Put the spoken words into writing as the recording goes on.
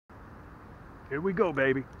Here we go,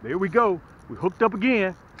 baby. There we go. We hooked up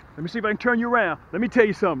again. Let me see if I can turn you around. Let me tell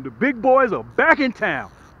you something. The big boys are back in town.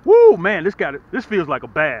 Woo, man, this feels like a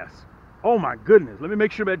bass. Oh my goodness. Let me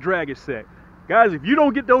make sure that drag is set. Guys, if you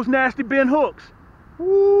don't get those nasty bend hooks,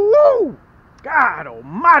 woo! God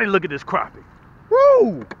almighty, look at this crappie.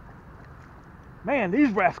 Woo! Man,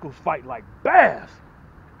 these rascals fight like bass.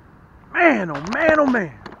 Man, oh man, oh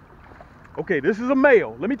man. Okay, this is a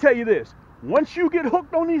male. Let me tell you this. Once you get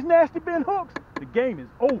hooked on these nasty bend hooks, the game is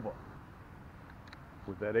over.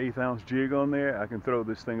 With that 1/8 ounce jig on there, I can throw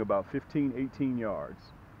this thing about 15, 18 yards.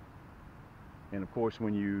 And of course,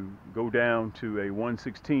 when you go down to a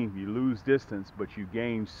 1/16, you lose distance, but you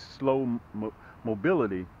gain slow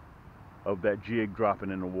mobility of that jig dropping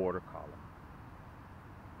in the water column.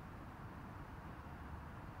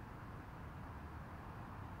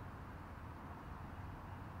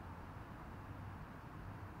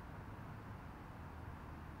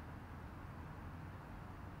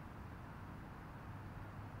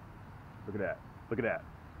 Look at that. Look at that.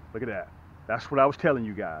 Look at that. That's what I was telling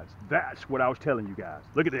you guys. That's what I was telling you guys.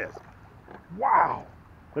 Look at this. Wow.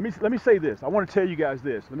 Let me say this. I want to tell you guys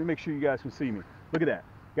this. Let me make sure you guys can see me. Look at that.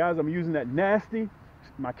 Guys, I'm using that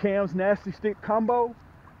my Cam's nasty stick combo.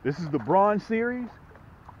 This is the bronze series.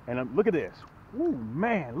 And look at this. Ooh,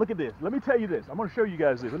 man, look at this. Let me tell you this. I'm going to show you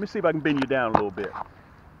guys this. Let me see if I can bend you down a little bit.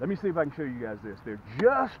 Let me see if I can show you guys this. They're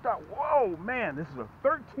just, whoa, man, this is a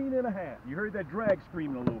 13.5. You heard that drag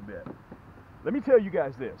screaming a little bit. Let me tell you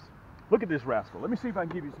guys this. Look at this rascal. Let me see if I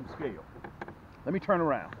can give you some scale. Let me turn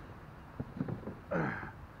around. Let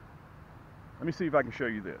me see if I can show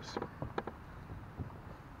you this.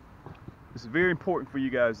 This is very important for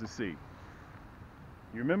you guys to see.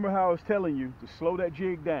 You remember how I was telling you to slow that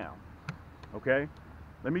jig down, okay?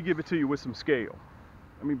 Let me give it to you with some scale.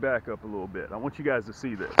 Let me back up a little bit. I want you guys to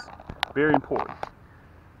see this. Very important.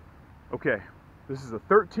 Okay, this is a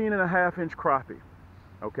 13.5 inch crappie,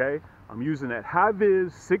 okay? I'm using that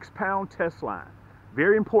high-vis 6-pound test line.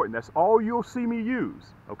 Very important. That's all you'll see me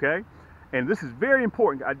use, okay? And this is very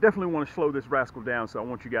important. I definitely want to slow this rascal down, so I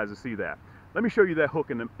want you guys to see that. Let me show you that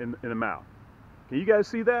hook in the mouth. Can you guys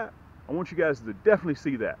see that? I want you guys to definitely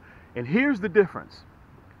see that. And here's the difference.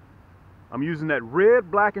 I'm using that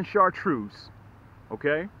red, black, and chartreuse,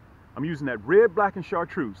 okay? I'm using that red, black, and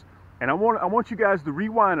chartreuse. And I want you guys to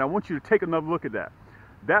rewind. I want you to take another look at that.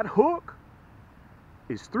 That hook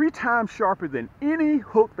is 3 times sharper than any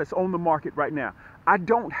hook that's on the market right now. I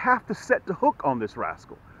don't have to set the hook on this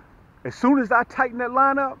rascal. As soon as I tighten that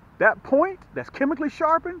line up, that point that's chemically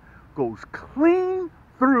sharpened goes clean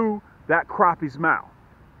through that crappie's mouth.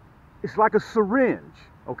 It's like a syringe,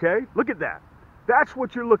 okay? Look at that. That's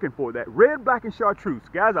what you're looking for, that red, black, and chartreuse.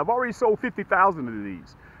 Guys, I've already sold 50,000 of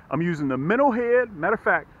these. I'm using the minnow head. Matter of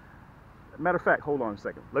fact, hold on a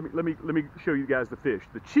second. Let me show you guys the fish.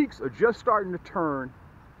 The cheeks are just starting to turn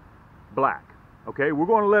black, okay? We're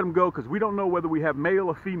going to let them go because we don't know whether we have male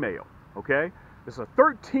or female, okay? It's a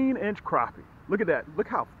 13-inch crappie. Look at that. Look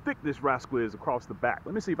how thick this rascal is across the back.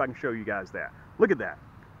 Let me see if I can show you guys that. Look at that.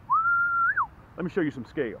 Let me show you some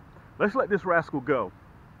scale. Let's let this rascal go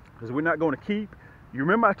because we're not going to keep. You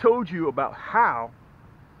remember I told you about how.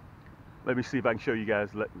 Let me see if I can show you guys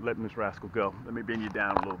letting this rascal go. Let me bend you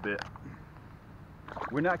down a little bit.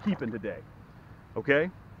 We're not keeping today, okay?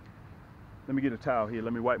 Let me get a towel here.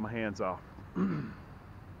 Let me wipe my hands off. Let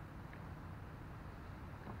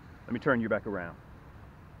me turn you back around.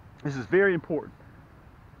 This is very important.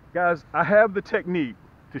 Guys, I have the technique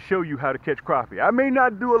to show you how to catch crappie. I may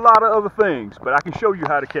not do a lot of other things, but I can show you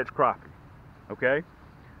how to catch crappie, okay?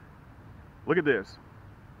 Look at this.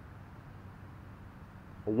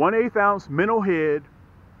 A 1/8 ounce minnow head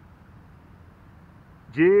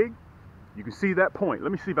jig. You can see that point.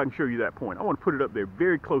 Let me see if I can show you that point. I want to put it up there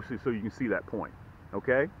very closely so you can see that point,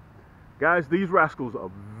 okay? Guys, these rascals are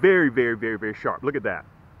very, very, very, very sharp. Look at that.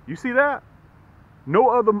 You see that? No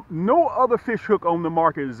other fish hook on the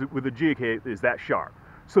market with a jig head is that sharp.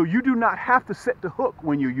 So you do not have to set the hook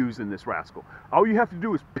when you're using this rascal. All you have to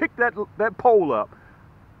do is pick that pole up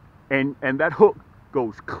and that hook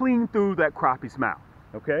goes clean through that crappie's mouth,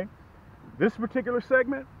 okay? This particular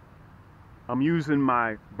segment, I'm using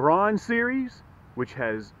my bronze series, which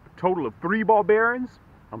has a total of 3 ball bearings.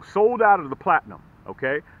 I'm sold out of the platinum,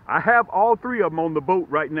 okay? I have all 3 of them on the boat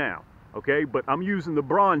right now, okay? But I'm using the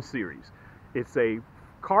bronze series. It's a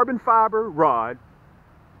carbon fiber rod,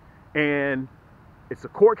 and it's a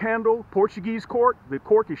cork handle, Portuguese cork. The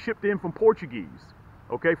cork is shipped in from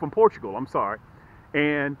Portugal, I'm sorry.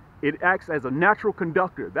 And it acts as a natural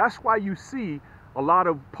conductor. That's why you see a lot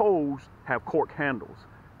of poles have cork handles.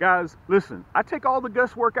 Guys, listen, I take all the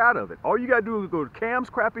guesswork out of it. All you gotta do is go to Cam's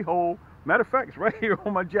Crappie Hole. Matter of fact, it's right here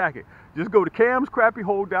on my jacket. Just go to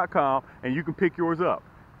camscrappiehole.com and you can pick yours up.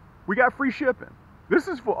 We got free shipping. This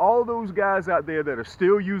is for all those guys out there that are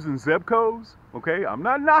still using Zebcos, okay? I'm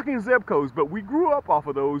not knocking Zebcos, but we grew up off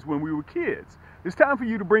of those when we were kids. It's time for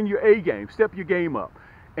you to bring your A game, step your game up.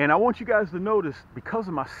 And I want you guys to notice, because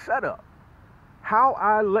of my setup, how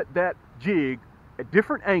I let that jig at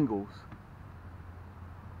different angles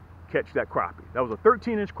catch that crappie. That was a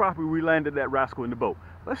 13-inch crappie. We landed that rascal in the boat.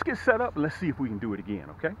 Let's get set up and let's see if we can do it again,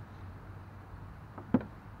 okay?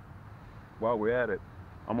 While we're at it,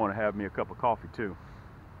 I'm gonna have me a cup of coffee too.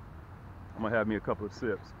 I'm gonna have me a couple of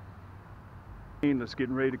sips. That's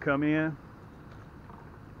getting ready to come in.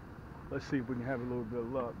 Let's see if we can have a little bit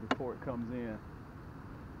of luck before it comes in.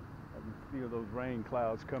 I can feel those rain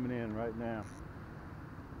clouds coming in right now.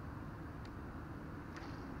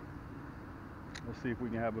 Let's see if we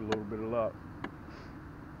can have a little bit of luck.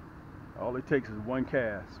 All it takes is one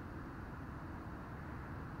cast.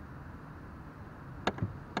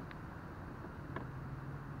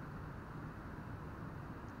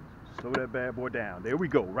 Slow that bad boy down. There we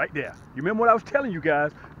go, right there. You remember what I was telling you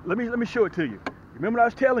guys? Let me show it to you. You remember what I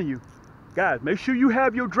was telling you? Guys, make sure you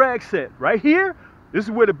have your drag set right here. This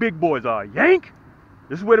is where the big boys are. Yank!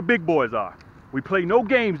 This is where the big boys are. We play no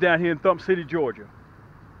games down here in Thump City, Georgia.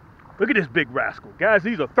 Look at this big rascal. Guys,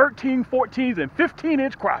 these are 13, 14s, and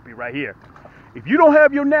 15-inch crappie right here. If you don't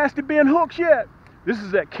have your nasty bend hooks yet, this is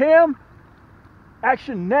that Cam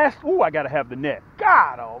Action Nasty. Oh, I gotta have the net.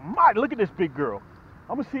 God almighty, look at this big girl.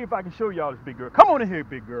 I'm gonna see if I can show y'all this big girl. Come on in here,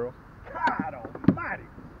 big girl. God almighty.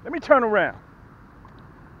 Let me turn around.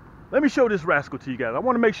 Let me show this rascal to you guys. I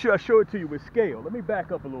want to make sure I show it to you with scale. Let me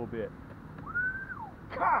back up a little bit.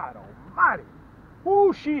 God almighty.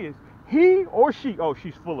 Ooh, she is. He or she. Oh,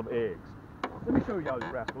 she's full of eggs. Let me show y'all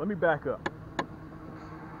this rascal. Let me back up.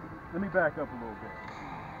 Let me back up a little bit.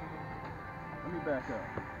 Let me back up.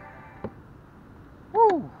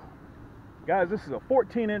 Woo! Guys, this is a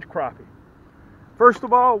 14-inch crappie. First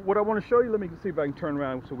of all, what I want to show you, let me see if I can turn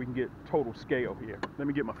around so we can get total scale here. Let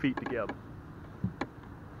me get my feet together.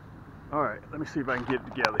 All right, let me see if I can get it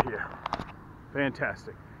together here.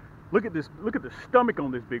 Fantastic. Look at this, look at the stomach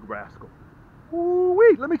on this big rascal.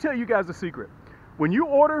 Woo-wee. Let me tell you guys a secret. When you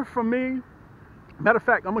order from me, matter of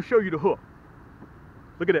fact, I'm gonna show you the hook.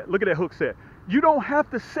 Look at that hook set. You don't have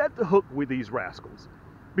to set the hook with these rascals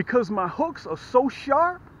because my hooks are so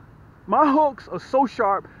sharp. My hooks are so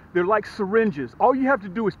sharp, they're like syringes. All you have to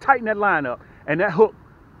do is tighten that line up and that hook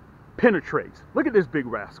penetrates. Look at this big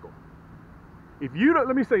rascal. If you don't,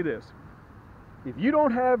 let me say this. If you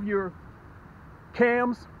don't have your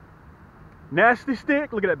Cam's Nasty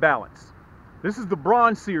Stick, look at that balance. This is the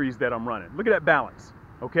bronze series that I'm running. Look at that balance,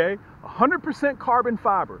 okay? 100% carbon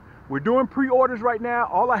fiber. We're doing pre-orders right now.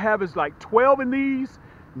 All I have is like 12 in these,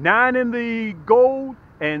 9 in the gold,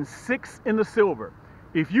 and 6 in the silver.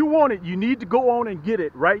 If you want it, you need to go on and get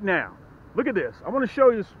it right now. Look at this. I want to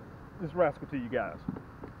show you this rascal to you guys.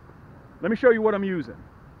 Let me show you what I'm using.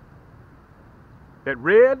 That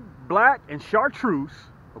red, black, and chartreuse,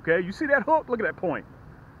 okay? You see that hook? Look at that point.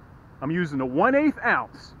 I'm using a 1/8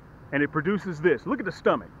 ounce, and it produces this. Look at the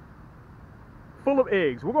stomach. Full of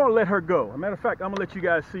eggs. We're gonna let her go. As a matter of fact, I'm gonna let you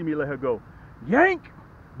guys see me let her go. Yank!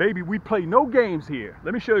 Baby, we play no games here.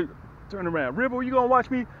 Let me show you. Turn around. River, you gonna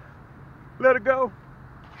watch me let her go?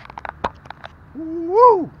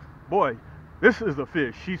 Woo! Boy, this is a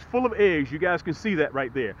fish. She's full of eggs. You guys can see that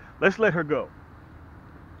right there. Let's let her go.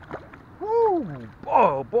 Woo!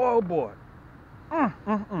 Oh, boy, oh, boy.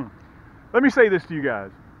 Let me say this to you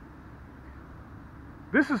guys.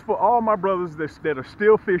 This is for all my brothers that are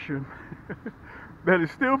still fishing, that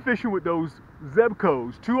is still fishing with those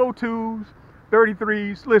Zebcos, 202s,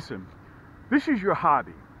 33s. Listen, this is your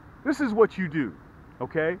hobby. This is what you do,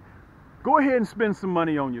 okay? Go ahead and spend some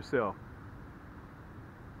money on yourself.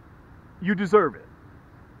 You deserve it.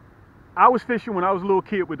 I was fishing when I was a little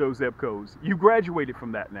kid with those Zebcos. You graduated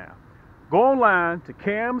from that now. Go online to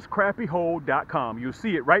camscrappiehole.com. You'll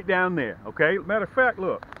see it right down there, okay? Matter of fact,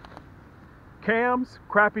 look.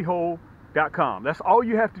 camscrappiehole.com. That's all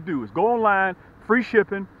you have to do is go online, free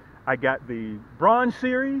shipping. I got the bronze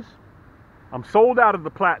series. I'm sold out of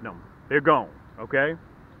the platinum. They're gone, okay?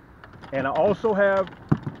 And I also have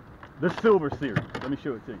the silver series. Let me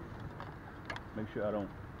show it to you. Make sure I don't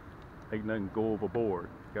make nothing go overboard.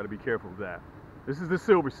 Got to be careful of that. This is the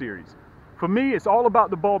silver series. For me, it's all about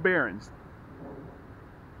the ball bearings.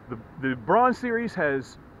 The bronze series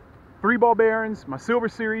has 3 ball bearings. My silver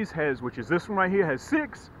series has, which is this one right here, has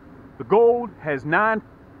 6. The gold has 9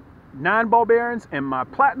 ball bearings, and my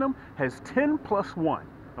platinum has 10 plus 1.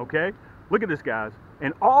 Okay, look at this, guys.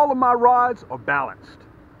 And all of my rods are balanced.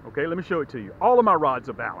 Okay, let me show it to you. All of my rods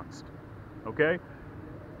are balanced. Okay,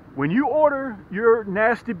 when you order your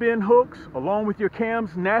nasty bend hooks along with your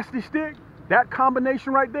Cam's nasty stick, that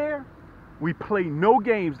combination right there, we play no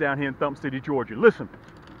games down here in Thump City, Georgia. Listen,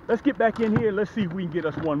 let's get back in here and let's see if we can get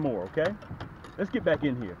us one more, okay? Let's get back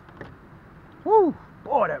in here. Woo,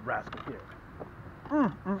 boy, that rascal here.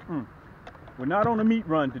 We're not on a meat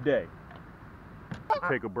run today.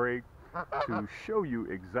 Take a break to show you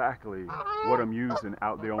exactly what I'm using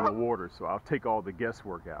out there on the water, so I'll take all the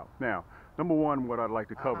guesswork out. Now, number one, what I'd like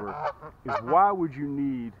to cover is why would you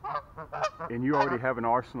need, and you already have an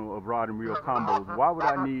arsenal of rod and reel combos, why would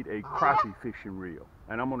I need a crappie fishing reel?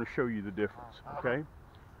 And I'm going to show you the difference, okay?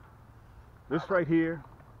 This right here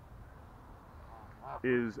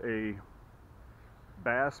is a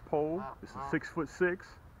bass pole. This is 6'6".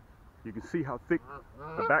 You can see how thick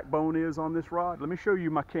the backbone is on this rod. Let me show you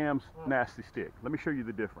my Cam's nasty stick. Let me show you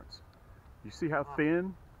the difference. You see how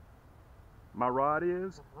thin my rod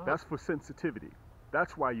is? That's for sensitivity.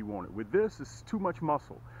 That's why you want it. With this, it's too much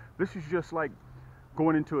muscle. This is just like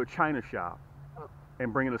going into a china shop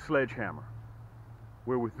and bringing a sledgehammer.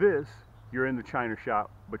 Where with this, you're in the china shop,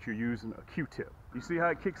 but you're using a Q-tip. You see how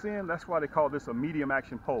it kicks in? That's why they call this a medium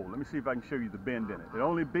action pole. Let me see if I can show you the bend in it. It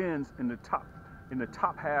only bends in the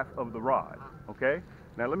top half of the rod, okay?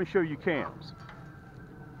 Now let me show you Cam's.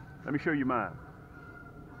 Let me show you mine.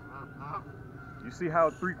 You see how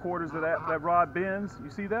 3/4 of that rod bends? You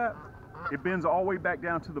see that? It bends all the way back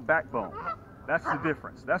down to the backbone. That's the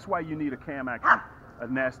difference. That's why you need a Cam action, a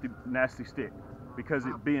nasty stick, because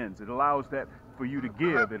it bends. It allows that for you to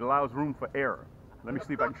give. It allows room for error. Let me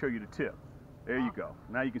see if I can show you the tip. There you go.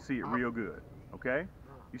 Now you can see it real good, okay?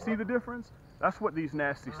 You see the difference? That's what these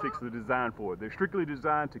nasty sticks are designed for. They're strictly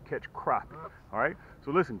designed to catch crappie, all right?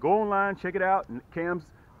 So listen, go online, check it out,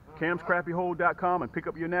 camscrappiehole.com, and pick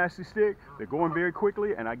up your nasty stick. They're going very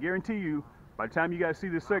quickly, and I guarantee you, by the time you guys see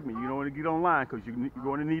this segment, you don't want to get online because you're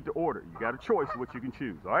going to need to order. You got a choice of what you can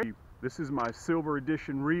choose, all right? This is my silver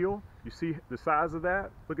edition reel. You see the size of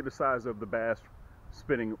that? Look at the size of the bass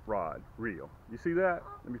spinning rod reel. You see that?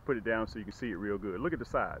 Let me put it down so you can see it real good. Look at the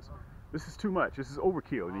size. This is too much. This is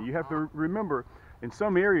overkill. And you have to remember, in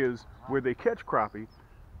some areas where they catch crappie,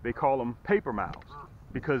 they call them paper mouths.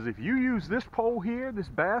 Because if you use this pole here, this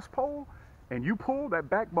bass pole, and you pull, that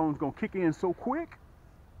backbone's going to kick in so quick,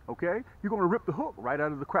 okay, you're going to rip the hook right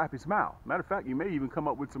out of the crappie's mouth. Matter of fact, you may even come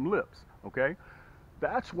up with some lips, okay?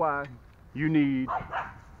 That's why you need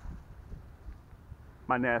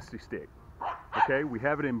my nasty stick, okay? We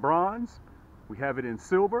have it in bronze, we have it in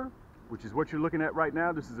silver, which is what you're looking at right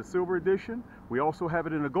now. This is a silver edition. We also have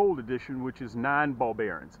it in a gold edition, which is 9 ball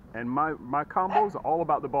bearings. And my combos are all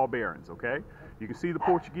about the ball bearings, okay? You can see the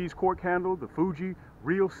Portuguese cork handle, the Fuji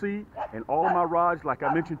reel seat, and all of my rods, like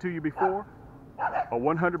I mentioned to you before, are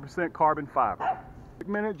 100% carbon fiber. A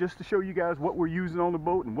minute just to show you guys what we're using on the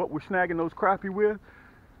boat and what we're snagging those crappie with.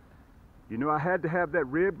 You know, I had to have that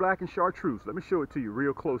red, black, and chartreuse. Let me show it to you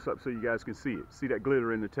real close up so you guys can see it. See that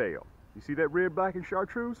glitter in the tail? You see that red, black, and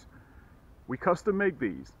chartreuse? We custom make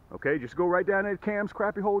these, okay? Just go right down at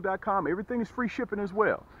camscrappiehole.com. Everything is free shipping as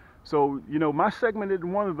well. So, you know, my segment is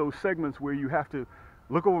one of those segments where you have to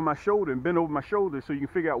look over my shoulder and bend over my shoulder so you can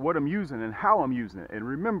figure out what I'm using and how I'm using it. And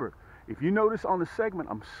remember, if you notice on the segment,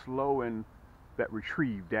 I'm slowing that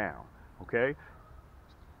retrieve down, okay?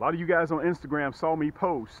 A lot of you guys on Instagram saw me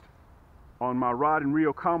post on my rod and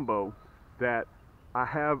reel combo that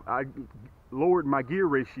I lowered my gear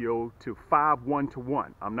ratio to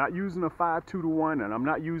 5:1:1. I'm not using a 5:2:1, and I'm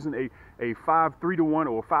not using a 5:3:1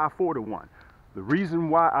 or a 5:4:1. The reason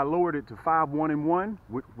why I lowered it to 5:1:1,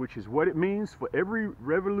 which is what it means for every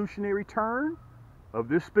revolutionary turn of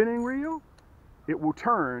this spinning reel, it will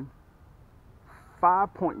turn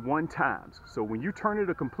 5.1 times. So when you turn it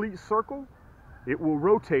a complete circle, it will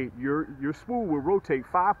rotate, your spool will rotate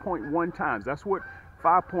 5.1 times. That's what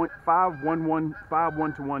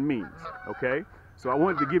 5.511 means, okay? So I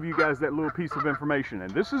wanted to give you guys that little piece of information.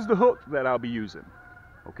 And this is the hook that I'll be using,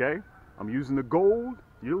 okay? I'm using the gold.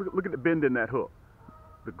 You look at the bend in that hook.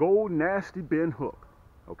 The gold nasty bend hook,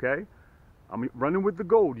 okay? I'm running with the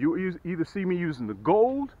gold. You either see me using the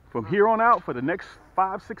gold from here on out for the next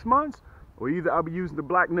 5-6 months, or either I'll be using the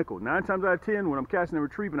black nickel. 9 times out of 10, when I'm casting and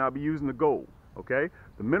retrieving, I'll be using the gold, okay?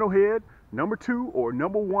 The minnow head, number 2 or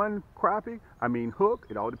number 1 crappie, hook,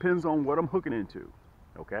 it all depends on what I'm hooking into,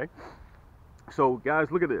 okay? So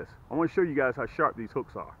guys, look at this. I want to show you guys how sharp these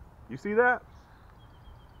hooks are. You see that?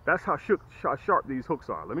 That's how sharp these hooks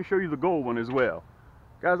are. Let me show you the gold one as well.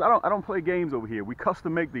 Guys, I don't play games over here. We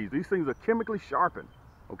custom make these. These things are chemically sharpened.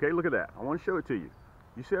 Okay, look at that. I want to show it to you.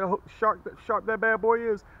 You see how sharp that bad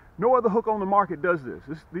boy is? No other hook on the market does this.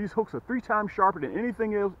 These hooks are 3 times sharper than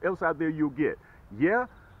anything else out there you'll get. Yeah,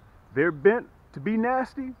 they're bent to be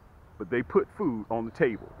nasty, but they put food on the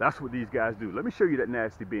table. That's what these guys do. Let me show you that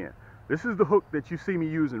nasty bend. This is the hook that you see me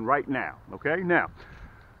using right now, okay? Now,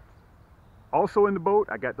 also in the boat,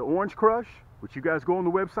 I got the Orange Crush, which you guys go on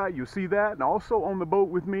the website, you'll see that. And also on the boat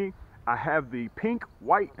with me, I have the pink,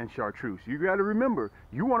 white, and chartreuse. You got to remember,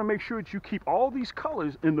 you want to make sure that you keep all these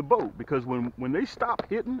colors in the boat, because when they stop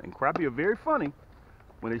hitting, and crappie are very funny,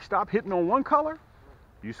 when they stop hitting on one color,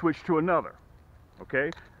 you switch to another, okay?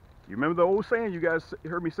 You remember the old saying you guys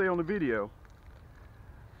heard me say on the video,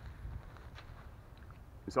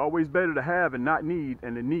 it's always better to have and not need,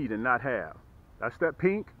 and to need and not have. That's that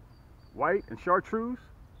pink, white, and chartreuse.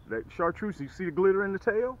 That chartreuse, you see the glitter in the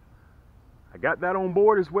tail? I got that on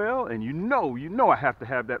board as well, and you know I have to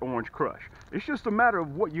have that Orange Crush. It's just a matter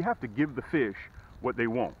of what you have to give the fish what they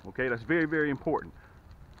want, okay? That's very, very important.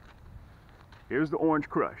 Here's the Orange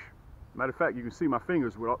Crush. Matter of fact, you can see my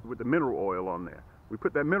fingers with the mineral oil on there. We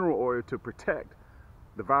put that mineral oil to protect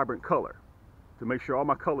the vibrant color, to make sure all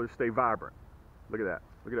my colors stay vibrant. Look at that.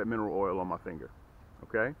 Look at that mineral oil on my finger,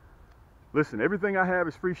 okay? Listen, everything I have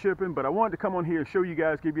is free shipping, but I wanted to come on here and show you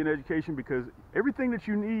guys, give you an education, because everything that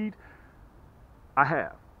you need, I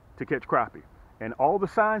have to catch crappie. And all the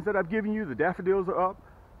signs that I've given you, the daffodils are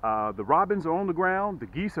up, the robins are on the ground, the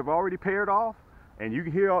geese have already paired off, and you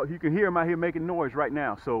can hear them out here making noise right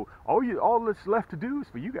now. So all that's left to do is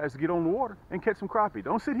for you guys to get on the water and catch some crappie.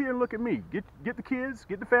 Don't sit here and look at me. Get the kids,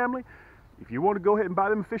 get the family. If you want to go ahead and buy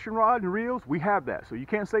them a fishing rod and reels, we have that. So you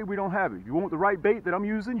can't say we don't have it. If you want the right bait that I'm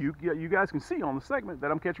using, you guys can see on the segment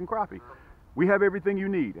that I'm catching crappie. We have everything you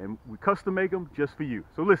need, and we custom make them just for you.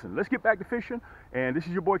 So listen, let's get back to fishing. And this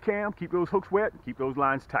is your boy Cam. Keep those hooks wet, keep those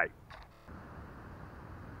lines tight.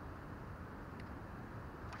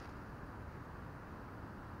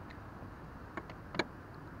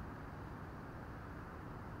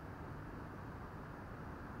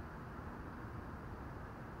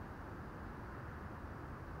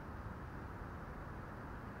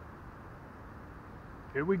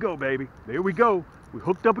 Here we go, baby. There we go. We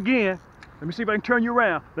hooked up again. Let me see if I can turn you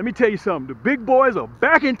around. Let me tell you something. The big boys are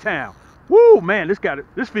back in town. Woo, man,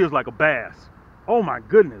 this feels like a bass. Oh my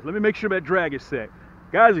goodness. Let me make sure that drag is set.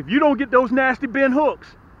 Guys, if you don't get those nasty bend hooks,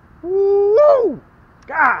 woo!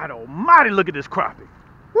 God almighty, look at this crappie.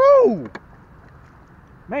 Woo!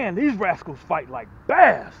 Man, these rascals fight like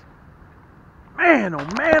bass. Man, oh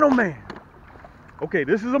man, oh man. Okay,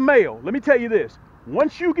 this is a male. Let me tell you this.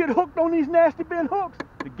 Once you get hooked on these nasty bend hooks,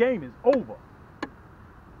 the game is over.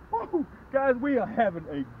 Woo! Guys, we are having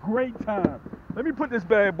a great time. Let me put this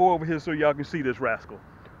bad boy over here so y'all can see this rascal.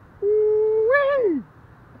 Woo-wee!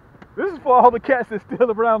 This is for all the cats that's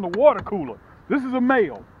still around the water cooler. This is a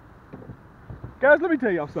male. Guys, let me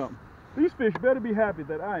tell y'all something. These fish better be happy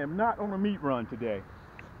that I am not on a meat run today.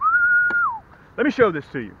 Let me show this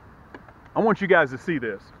to you. I want you guys to see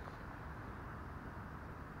this.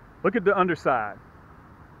 Look at the underside.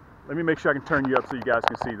 Let me make sure I can turn you up so you guys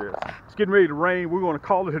can see this. It's getting ready to rain. We're going to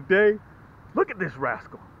call it a day. Look at this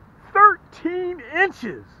rascal. 13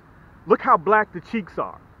 inches. Look how black the cheeks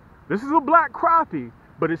are. This is a black crappie,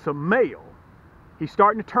 but it's a male. He's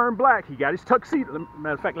starting to turn black. He got his tuxedo.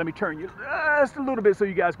 Matter of fact, let me turn you just a little bit so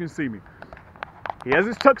you guys can see me. He has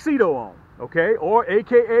his tuxedo on, okay? Or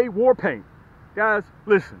AKA war paint. Guys,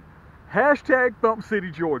 listen. Hashtag Thump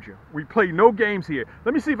City, Georgia. We play no games here.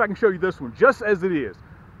 Let me see if I can show you this one just as it is.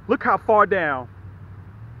 Look how far down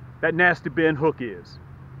that nasty bend hook is,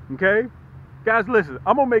 okay? Guys, listen,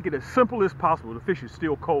 I'm gonna make it as simple as possible. The fish is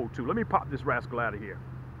still cold too. Let me pop this rascal out of here.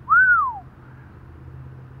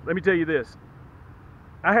 Let me tell you this.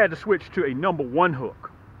 I had to switch to a number 1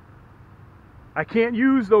 hook. I can't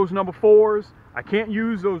use those number 4s. I can't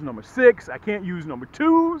use those number 6. I can't use number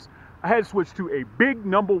 2s. I had to switch to a big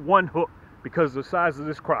number 1 hook because of the size of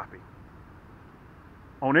this crappie.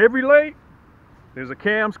 On every lake, there's a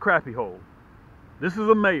Cam's crappie hole. This is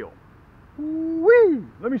a male. Whee!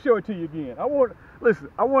 Let me show it to you again. I want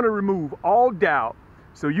to remove all doubt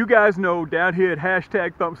so you guys know down here at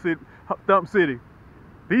hashtag Thump City,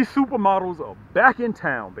 these supermodels are back in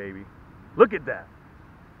town, baby. Look at that.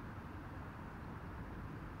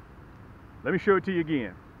 Let me show it to you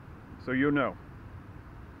again so you'll know.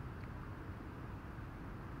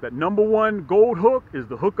 That number 1 gold hook is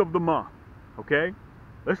the hook of the month, okay?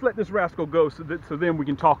 Let's let this rascal go so then we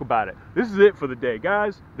can talk about it. This is it for the day.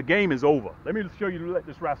 Guys, the game is over. Let me show you to let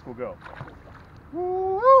this rascal go.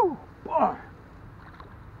 Woo! Boy.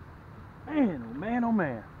 Man, oh man, oh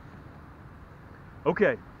man.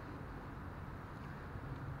 Okay.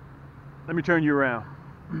 Let me turn you around.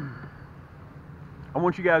 I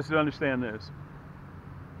want you guys to understand this.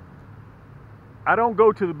 I don't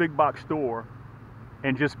go to the big box store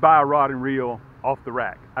and just buy a rod and reel off the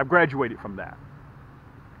rack. I've graduated from that.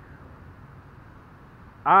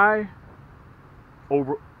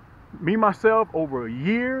 Myself, over a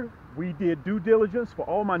year, we did due diligence for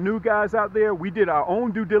all my new guys out there. We did our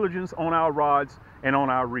own due diligence on our rods and on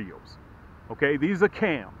our reels. Okay, these are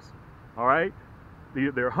cams, all right?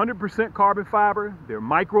 They're 100% carbon fiber. They're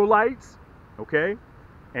micro lights, okay?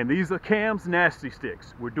 And these are Cam's Nasty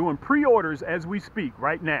Sticks. We're doing pre-orders as we speak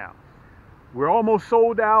right now. We're almost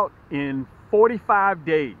sold out in 45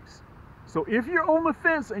 days. So if you're on the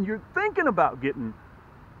fence and you're thinking about getting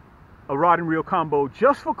a rod and reel combo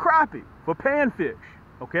just for crappie, for panfish,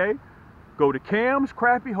 okay? Go to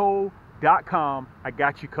camscrappiehole.com. I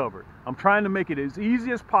got you covered. I'm trying to make it as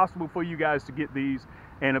easy as possible for you guys to get these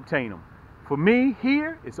and obtain them. For me,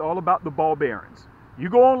 here, it's all about the ball bearings. You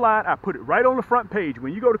go online, I put it right on the front page.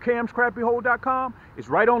 When you go to camscrappiehole.com, it's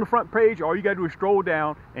right on the front page. All you got to do is scroll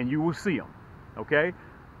down and you will see them, okay?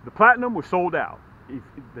 The platinum was sold out.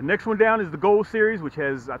 The next one down is the gold series, which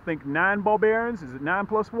has, I think, 9 ball bearings. Is it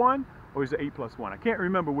 9+1 or is it 8+1? I can't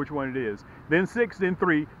remember which one it is. Then 6, then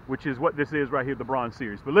 3, which is what this is right here, the bronze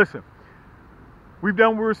series. But listen, we've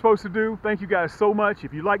done what we were supposed to do. Thank you guys so much.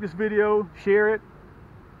 If you like this video, share it.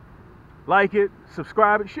 Like it,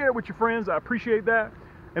 subscribe it, share it with your friends. I appreciate that.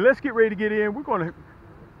 And let's get ready to get in. We're gonna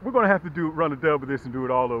have to run a dub of this and do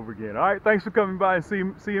it all over again. All right, thanks for coming by and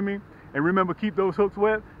seeing me. And remember, keep those hooks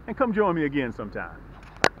wet and come join me again sometime.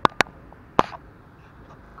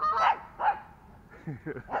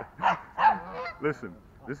 Listen,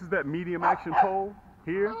 this is that medium action pole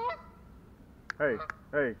here. Hey,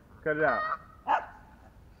 cut it out.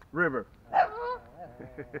 River.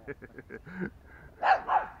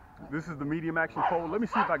 This is the medium action pole. Let me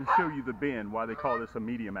see if I can show you the bend, why they call this a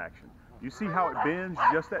medium action. You see how it bends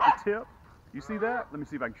just at the tip? You see that? Let me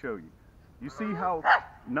see if I can show you. You see how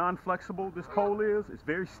non-flexible this pole is? It's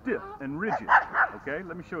very stiff and rigid. Okay,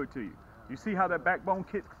 let me show it to you. You see how that backbone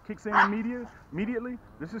kicks in immediately?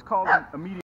 This is called a medium